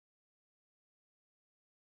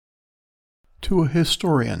to a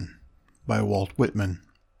Historian by Walt Whitman.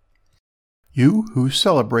 You who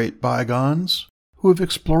celebrate bygones, who have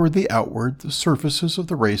explored the outward, the surfaces of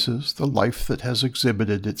the races, the life that has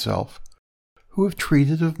exhibited itself, who have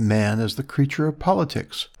treated of man as the creature of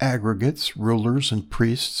politics, aggregates, rulers, and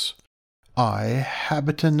priests, I,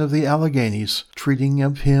 habitant of the Alleghenies, treating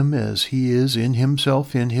of him as he is in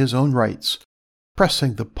himself in his own rights,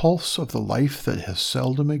 pressing the pulse of the life that has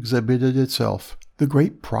seldom exhibited itself, the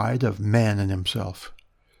great pride of man in himself,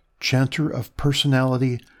 chanter of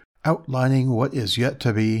personality, outlining what is yet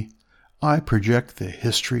to be, I project the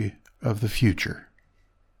history of the future.